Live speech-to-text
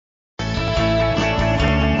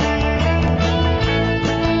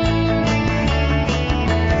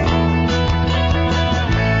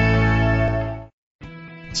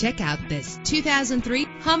Check out this 2003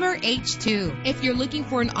 Hummer H2. If you're looking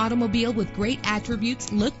for an automobile with great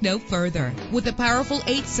attributes, look no further. With a powerful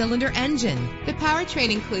 8-cylinder engine, the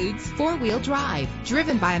powertrain includes 4-wheel drive,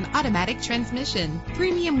 driven by an automatic transmission.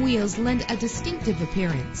 Premium wheels lend a distinctive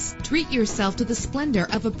appearance. Treat yourself to the splendor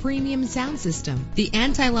of a premium sound system. The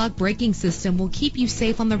anti-lock braking system will keep you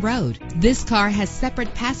safe on the road. This car has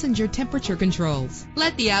separate passenger temperature controls.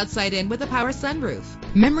 Let the outside in with a power sunroof.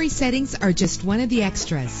 Memory settings are just one of the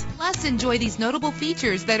extras. Plus, enjoy these notable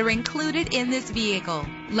features that are included in this vehicle: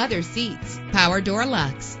 leather seats, power door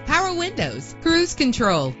locks, power windows, cruise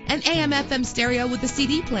control, an AM/FM stereo with a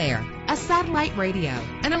CD player, a satellite radio,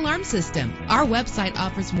 an alarm system. Our website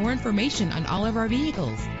offers more information on all of our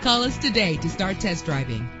vehicles. Call us today to start test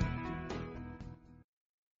driving.